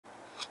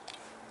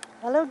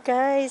Hello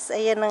guys,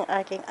 ayan ang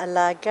aking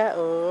alaga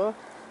oh.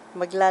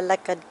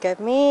 Maglalakad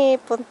kami,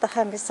 punta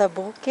kami sa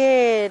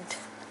bukid.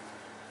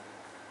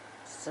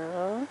 So,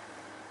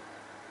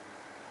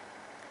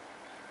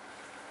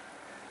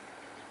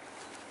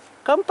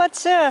 come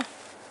Patsu.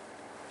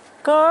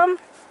 Come.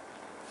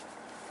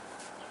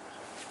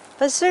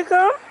 Patsu,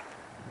 come.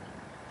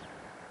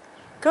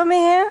 Come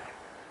here.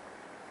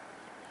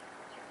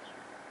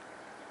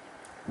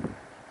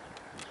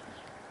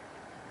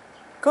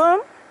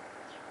 Come.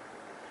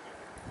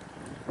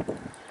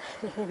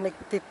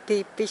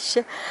 Nagpipipi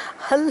siya.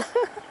 Hala,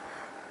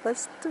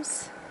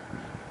 bastos.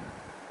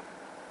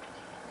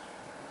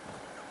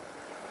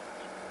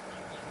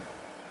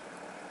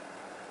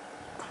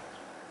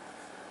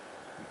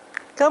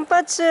 Come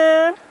Patsu.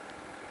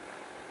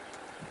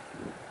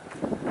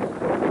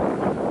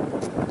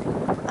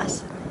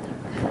 Asa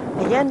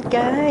na yun? Ayan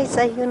guys,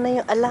 ayun na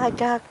yung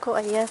alaga ko.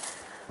 Ayan,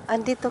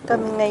 andito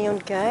kami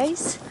ngayon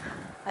guys.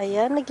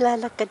 Ayan,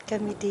 naglalakad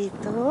kami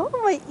dito.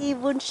 May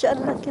ibon siya.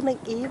 Ang laki ng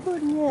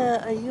ibon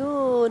niya.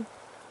 Ayun.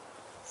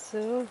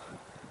 So,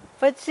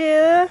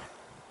 Patsu.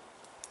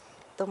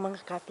 Itong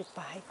mga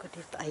kapitbahay ko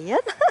dito.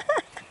 Ayan.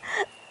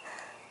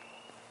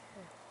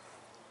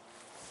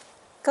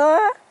 Ko?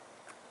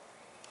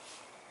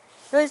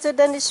 Willst du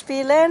denn nicht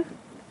spielen?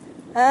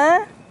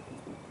 Ha?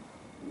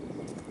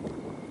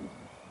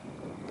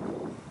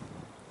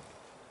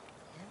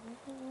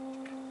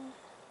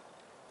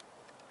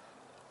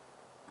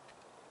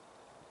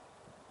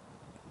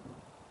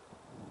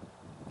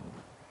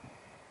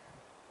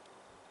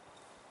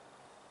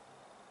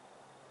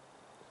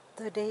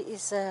 Today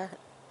is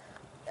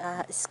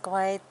it's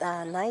quite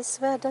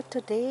nice weather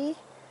today.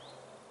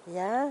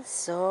 Yeah,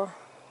 so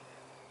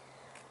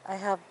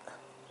I have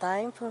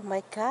time for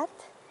my cat,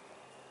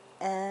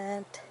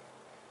 and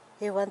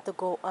he want to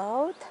go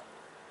out,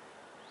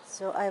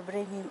 so I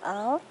bring him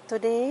out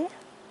today.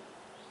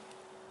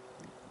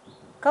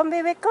 Come,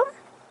 baby, come,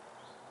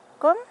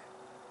 come.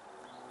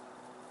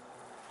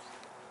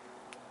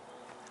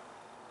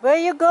 Where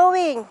are you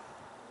going?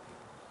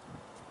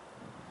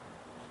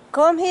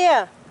 Come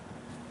here.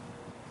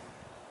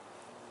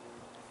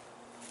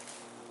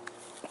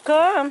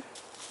 Come.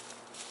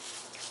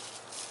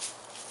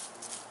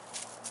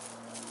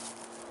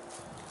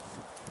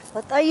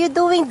 What are you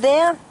doing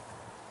there?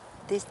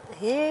 This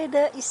here,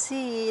 that is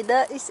he.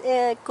 That is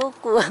a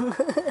cuckoo.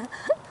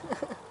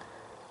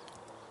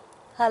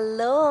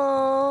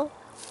 Hello.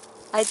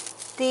 I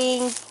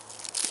think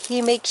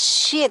he makes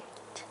shit.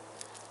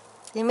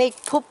 He make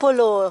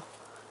pupolo.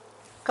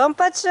 Come,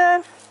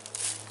 Patsu.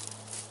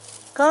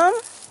 Come.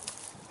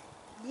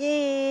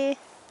 Yeah.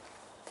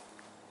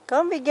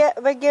 Come,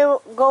 we're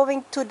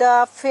going to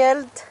the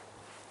field.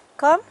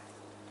 Come.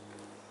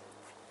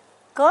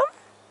 Come.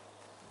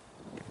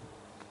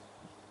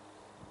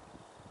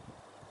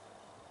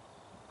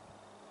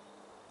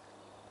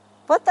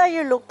 What are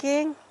you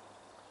looking?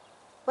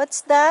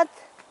 What's that?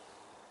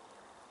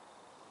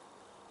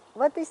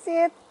 What is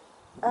it?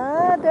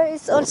 Ah, there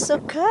is also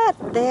cat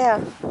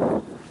there.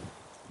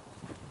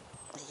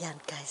 Ayan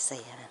guys,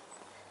 ayan.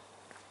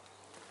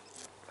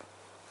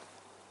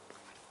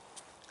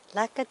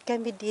 Lakad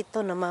kami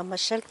dito,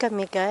 namamasyal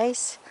kami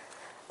guys.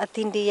 At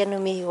hindi yan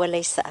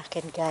humihiwalay sa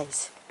akin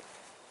guys.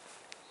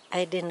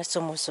 Ay din na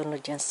sumusunod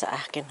yan sa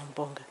akin ng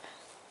bongga.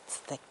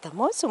 Tekta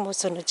mo,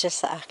 sumusunod siya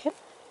sa akin.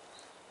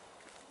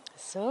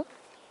 So,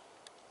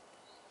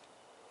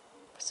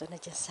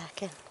 susunod yan sa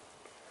akin.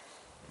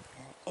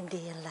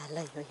 Hindi yan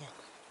lalayo yan.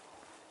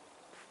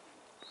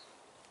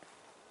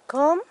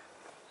 Come.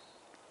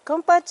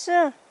 Come,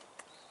 Patsu.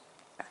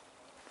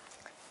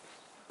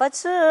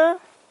 Patsu.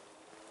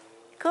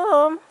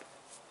 Come.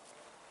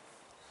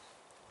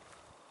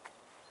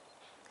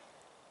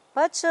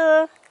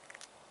 Patsu.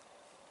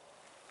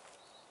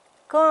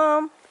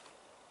 Come.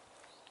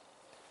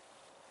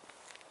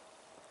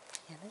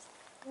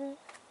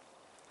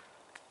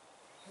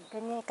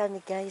 Ganyan kami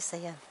guys,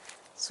 ayan.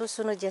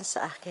 Susunod yan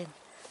sa akin.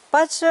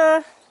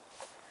 Patsu.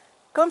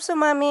 Come to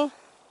mommy.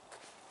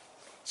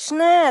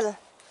 Schnell.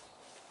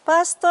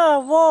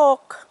 Faster,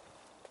 walk.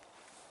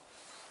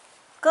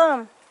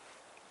 Come.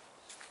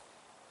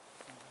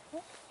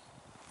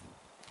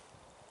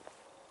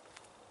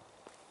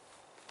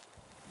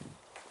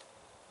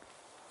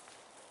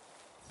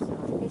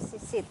 This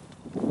is it.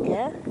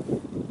 Yeah?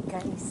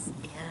 Guys,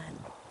 yan.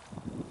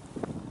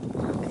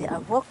 We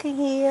are walking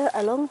here,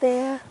 along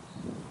there.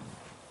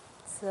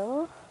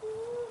 So,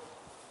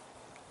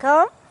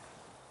 come.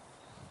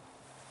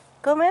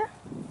 Come here.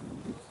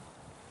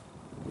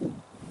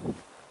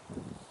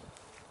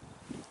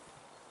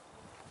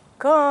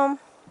 Come.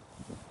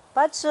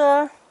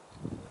 Patsu.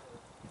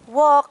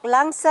 Walk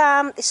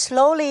langsam,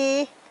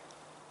 slowly.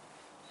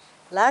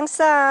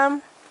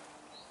 Langsam.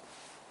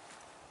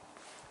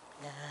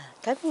 Yan,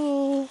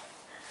 kami.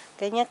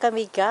 Ganyan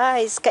kami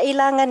guys.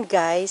 Kailangan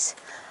guys,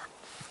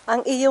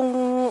 ang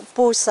iyong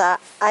pusa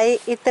ay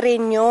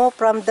itrain nyo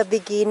from the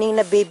beginning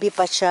na baby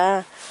pa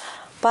siya.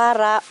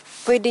 Para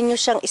pwede nyo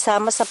siyang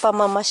isama sa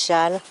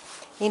pamamasyal.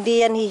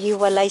 Hindi yan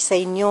hihiwalay sa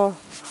inyo.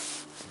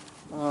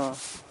 Oh.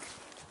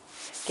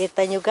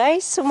 Kita nyo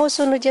guys,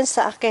 sumusunod yan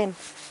sa akin.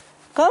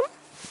 Come.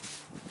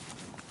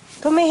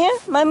 Come here,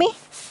 mommy.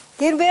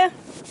 Here we are.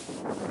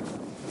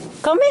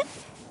 Come here.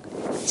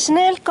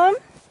 Snell, come.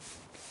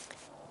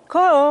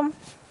 Come.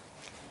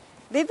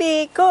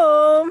 Baby,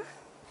 come.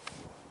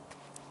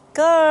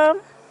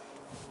 Come.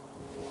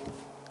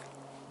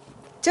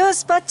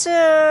 Choose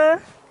Patcher.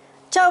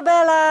 Ciao,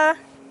 Bella.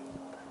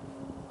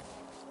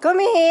 Come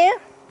here.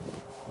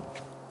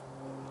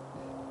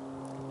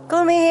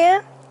 Come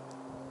here.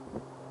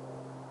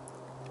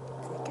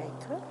 Okay,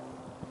 come.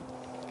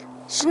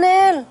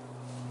 Snell.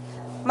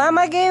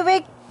 Mama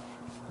Giwig.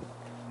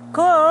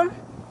 Come.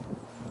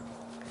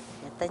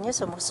 Kita nyo,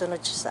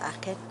 sumusunod siya sa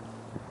akin.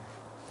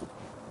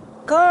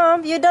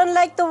 Come. You don't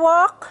like to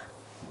walk?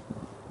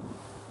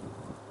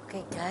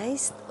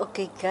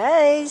 Okay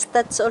guys,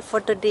 that's all for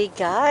today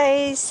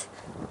guys.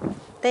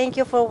 Thank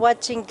you for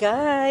watching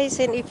guys,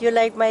 and if you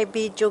like my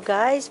video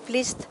guys,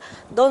 please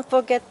don't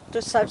forget to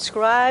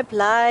subscribe,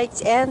 like,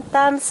 and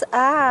thumbs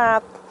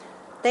up.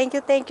 Thank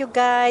you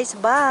guys.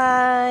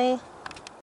 Bye.